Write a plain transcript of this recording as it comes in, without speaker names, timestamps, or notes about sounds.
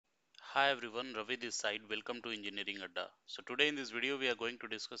Hi everyone, Ravi this side. Welcome to Engineering Adda. So today in this video we are going to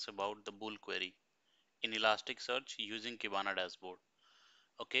discuss about the Bool query in Elasticsearch using Kibana dashboard.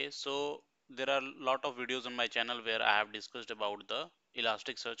 Okay, so there are a lot of videos on my channel where I have discussed about the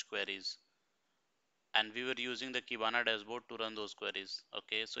Elasticsearch queries and we were using the Kibana dashboard to run those queries.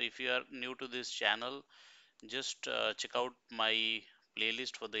 Okay, so if you are new to this channel, just check out my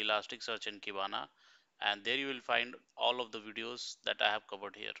playlist for the Elasticsearch and Kibana, and there you will find all of the videos that I have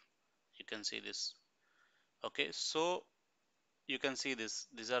covered here. You can see this. Okay, so you can see this.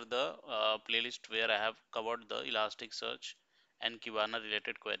 These are the playlist where I have covered the Elasticsearch and Kibana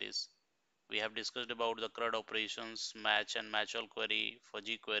related queries. We have discussed about the CRUD operations, match and match all query,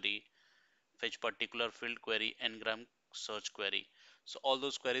 fuzzy query, fetch particular field query, ngram search query. So all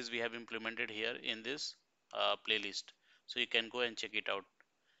those queries we have implemented here in this playlist. So you can go and check it out.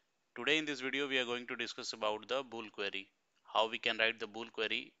 Today in this video we are going to discuss about the Bool query, how we can write the Bool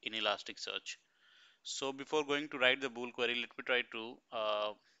query in Elasticsearch. So before going to write the Bool query, let me try to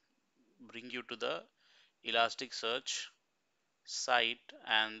bring you to the Elasticsearch site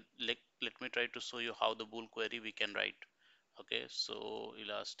and let me try to show you how the Bool query we can write. Okay, so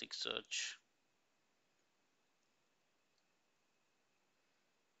Elasticsearch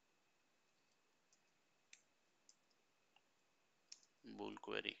Bool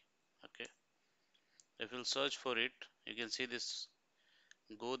query. Okay, if you'll search for it, you can see this.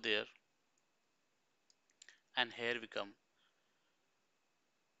 Go there, and here we come.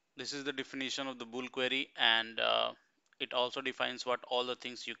 This is the definition of the Bool query, and it also defines what all the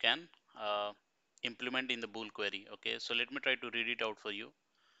things you can implement in the Bool query. Okay, so let me try to read it out for you.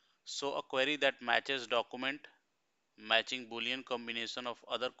 So a query that matches document matching boolean combination of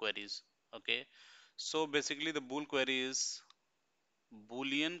other queries. Okay, so basically the bool query is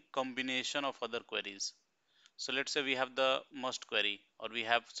boolean combination of other queries. So let's say we have the must query, or we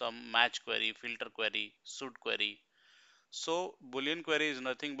have some match query, filter query, should query. So boolean query is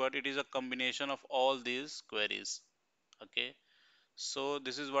nothing but it is a combination of all these queries. Okay, so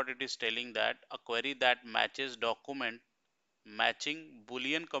this is what it is telling, that a query that matches document matching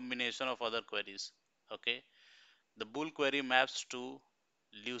boolean combination of other queries. Okay, the bool query maps to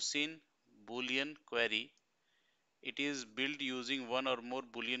Lucene Boolean query. It is built using one or more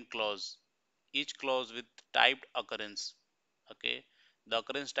Boolean clause, each clause with typed occurrence. Okay, the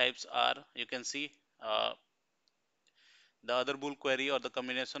occurrence types are, you can see, the other Bool query or the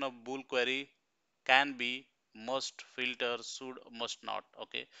combination of Bool query can be must, filter, should, must not.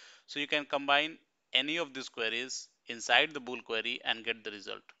 Okay, so you can combine any of these queries inside the Bool query and get the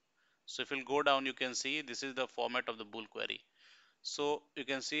result. So if you'll go down, you can see this is the format of the Bool query. So you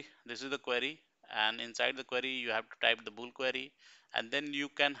can see this is the query, and inside the query you have to type the Bool query, and then you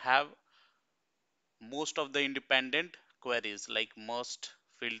can have most of the independent queries like must,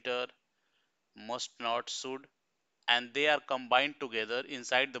 filter, must not, should, and they are combined together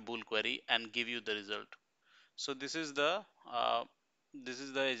inside the Bool query and give you the result. So this is the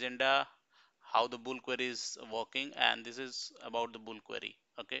agenda, how the Bool query is working, and this is about the Bool query.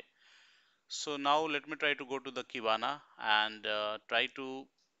 Okay, so now let me try to go to the Kibana and try to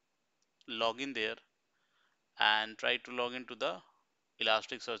log in there and try to log into the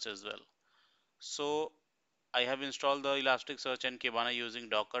Elasticsearch as well. So I have installed the Elasticsearch and Kibana using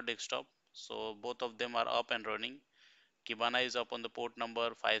Docker desktop. So both of them are up and running. Kibana is up on the port number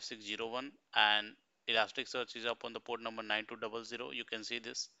 5601 and Elasticsearch is up on the port number 9200. You can see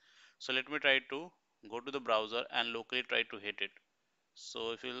this. So let me try to go to the browser and locally try to hit it.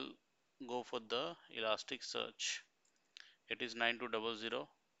 So if you'll go for the Elasticsearch, it is 9200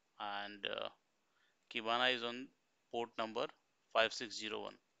 and Kibana is on port number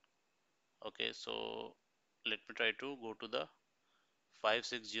 5601. Okay, so let me try to go to the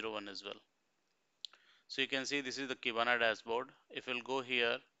 5601 as well. So you can see this is the Kibana dashboard. If you'll go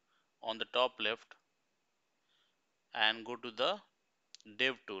here on the top left and go to the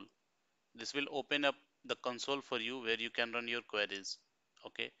dev tool, this will open up the console for you where you can run your queries.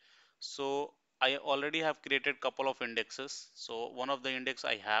 Okay, so I already have created couple of indexes. So one of the index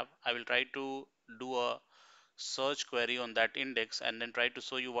I will try to do a search query on that index and then try to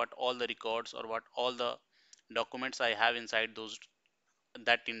show you what all the records or what all the documents I have inside those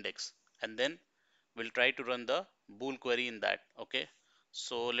that index, and then we'll try to run the bool query in that. Okay,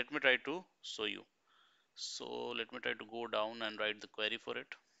 so let me try to show you. So let me try to go down and write the query for it.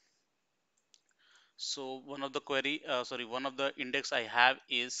 So one of the index I have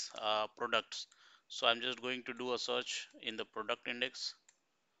is products. So I'm just going to do a search in the product index.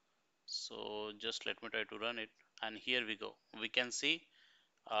 So just let me try to run it, and here we go. We can see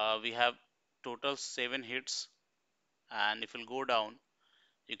we have total 7 hits, and if we'll go down,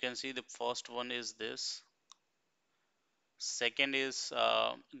 You can see the first one is this. Second is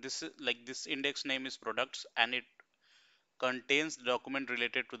this is like this index name is products, and it contains the document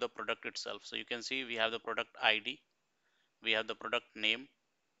related to the product itself. So you can see we have the product ID, we have the product name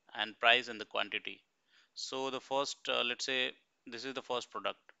and price and the quantity. So the first, let's say this is the first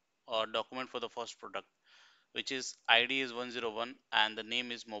product or document for the first product, which is ID is 101 and the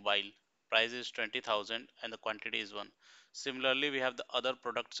name is mobile, price is 20,000 and the quantity is 1. Similarly, we have the other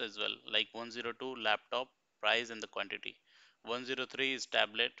products as well, like 102 laptop, price and the quantity. 103 is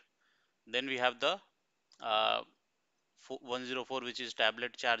tablet. Then we have the 104, which is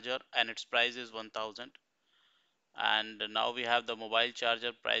tablet charger and its price is 1000. And now we have the mobile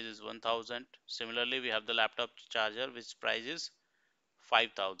charger, price is 1000. Similarly, we have the laptop charger which price is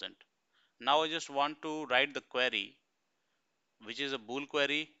 5000. Now I just want to write the query, which is a bool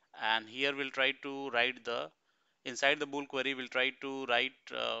query, and here we'll try to write the inside the bool query we'll try to write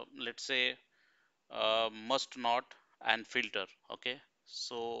let's say must not and filter. Okay,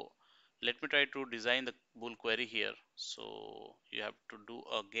 so let me try to design the bool query here. So you have to do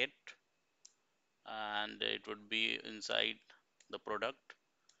a get, and it would be inside the product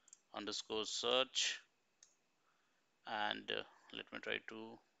underscore search, and let me try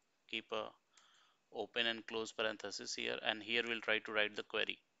to keep a open and close parenthesis here, and here we'll try to write the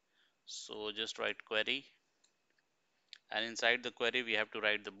query. So just write query, and inside the query we have to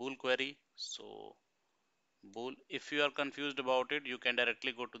write the bool query. So bool, if you are confused about it, you can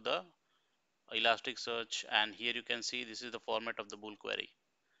directly go to the Elasticsearch, and here you can see this is the format of the bool query.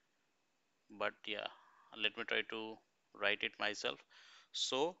 But yeah, let me try to write it myself.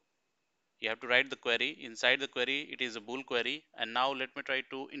 So you have to write the query. Inside the query it is a bool query, and now let me try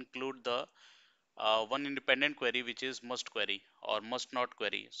to include the one independent query, which is must query or must not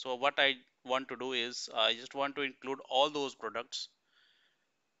query. So what I want to do is I just want to include all those products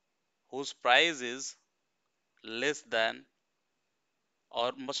whose price is less than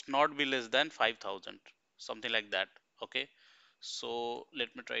or must not be less than 5000, something like that. Okay, so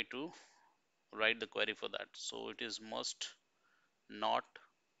let me try to write the query for that. So it is must not.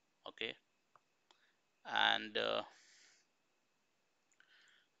 Okay, and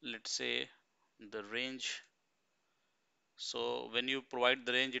let's say the range. So when you provide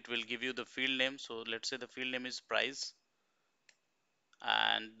the range, it will give you the field name. So let's say the field name is price,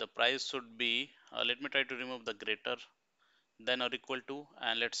 and the price should be let me try to remove the greater than or equal to,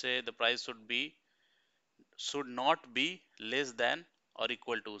 and let's say the price should not be less than or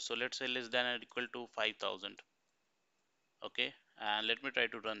equal to. So let's say less than or equal to 5000. Okay, and let me try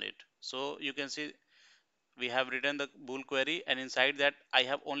to run it. So you can see we have written the bool query, and inside that I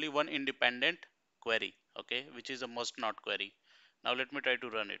have only one independent query, okay, which is a must not query. Now let me try to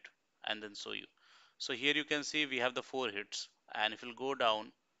run it and then show you. So here you can see we have the 4 hits, and if you go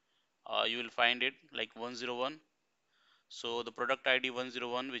down, you will find it like 101. So the product ID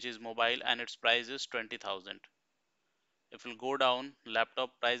 101, which is mobile, and its price is 20,000. If you go down, laptop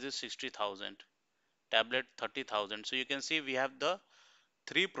price is 60,000, tablet 30,000. So you can see we have the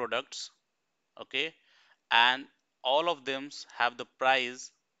three products, okay, and all of them have the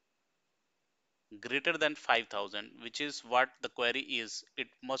price greater than 5000, which is what the query is. It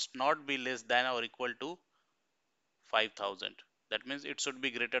must not be less than or equal to 5000. That means it should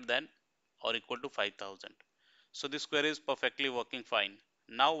be greater than or equal to 5000. So this query is perfectly working fine.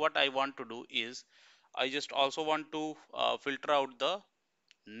 Now what I want to do is I just also want to filter out the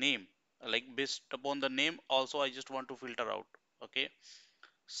name, like based upon the name also I just want to filter out. Okay,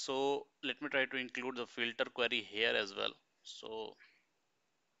 so let me try to include the filter query here as well. So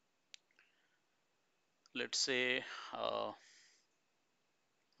let's say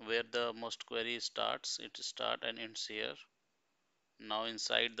where the most query starts, it start and ends here. Now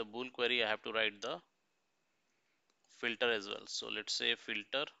inside the bool query I have to write the filter as well. So let's say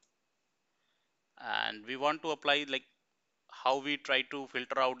filter, and we want to apply like how we try to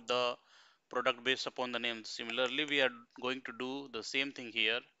filter out the product based upon the name. Similarly, we are going to do the same thing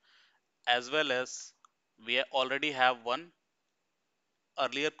here, as well as we already have one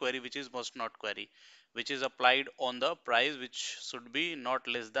earlier query which is must not query, which is applied on the price, which should be not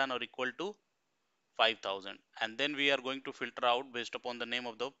less than or equal to 5000, and then we are going to filter out based upon the name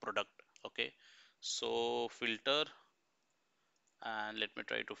of the product. Okay, so filter, and let me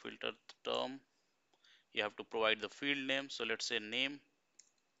try to filter the term. You have to provide the field name. So let's say name.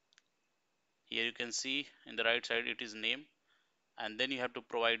 Here you can see in the right side it is name, and then you have to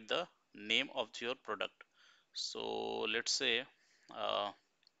provide the name of your product. So let's say uh,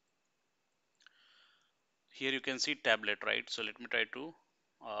 here you can see tablet, right? So let me try to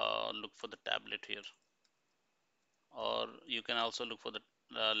look for the tablet here, or you can also look for the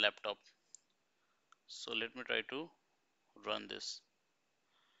laptop. So let me try to run this.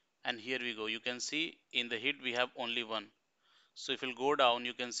 And here we go. You can see in the hit we have only one. So if you'll go down,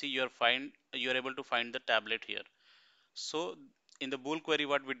 you can see you're able to find the tablet here. So in the bool query,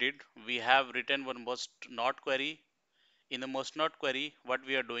 what we did, we have written one must not query. In the must not query, what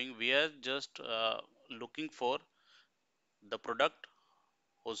we are doing, we are just looking for the product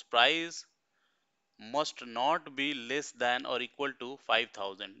whose price must not be less than or equal to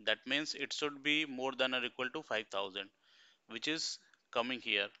 5,000. That means it should be more than or equal to 5,000, which is coming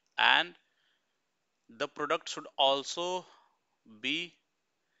here. And the product should also be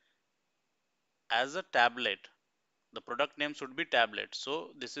as a tablet. The product name should be tablet. So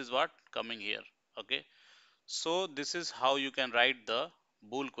this is what coming here. Okay. So this is how you can write the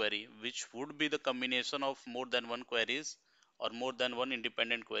bool query, which would be the combination of more than one queries or more than one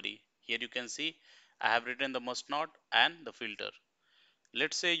independent query. Here you can see I have written the must not and the filter.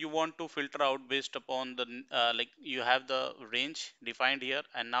 Let's say you want to filter out based upon the like you have the range defined here,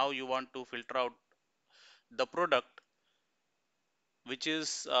 and now you want to filter out the product which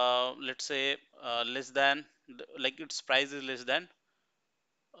is let's say less than like its price is less than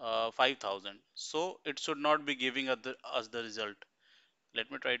 5,000. So it should not be giving us the result.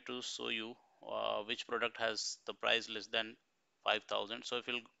 Let me try to show you which product has the price less than 5,000. So if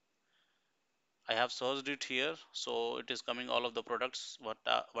you I have searched it here, so it is coming all of the products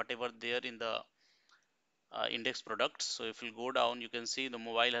whatever there in the index products. So if you go down, you can see the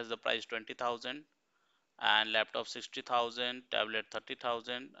mobile has the price 20,000 and laptop 60,000, tablet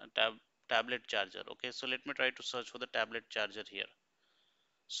 30,000, and tablet charger. Okay, so let me try to search for the tablet charger here.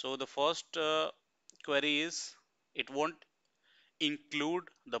 So the first query is it won't include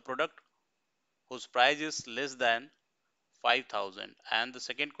the product whose price is less than 5,000, and the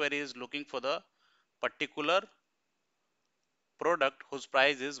second query is looking for the particular product whose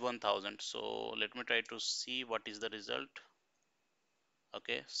price is 1,000. So let me try to see what is the result.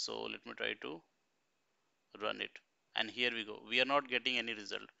 Okay, so let me try to run it, and here we go. We are not getting any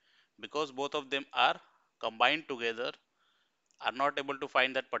result because both of them are combined together, are not able to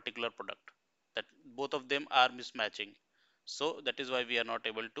find that particular product, that both of them are mismatching. So that is why we are not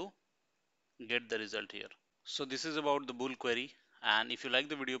able to get the result here. So this is about the bool query, and if you like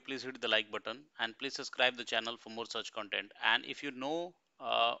the video, please hit the like button and please subscribe the channel for more such content. And if you know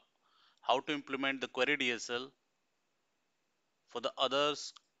how to implement the query DSL for the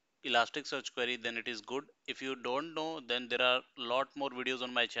others Elasticsearch query, then it is good. If you don't know, then there are a lot more videos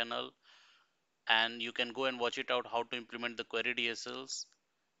on my channel, and you can go and watch it out how to implement the query DSLs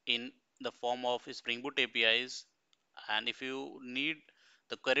in the form of Spring Boot APIs. And if you need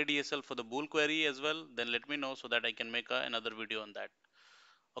the query DSL for the bool query as well, then let me know so that I can make another video on that.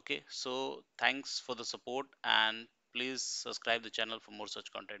 Okay, so thanks for the support and please subscribe the channel for more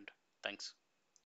such content. Thanks.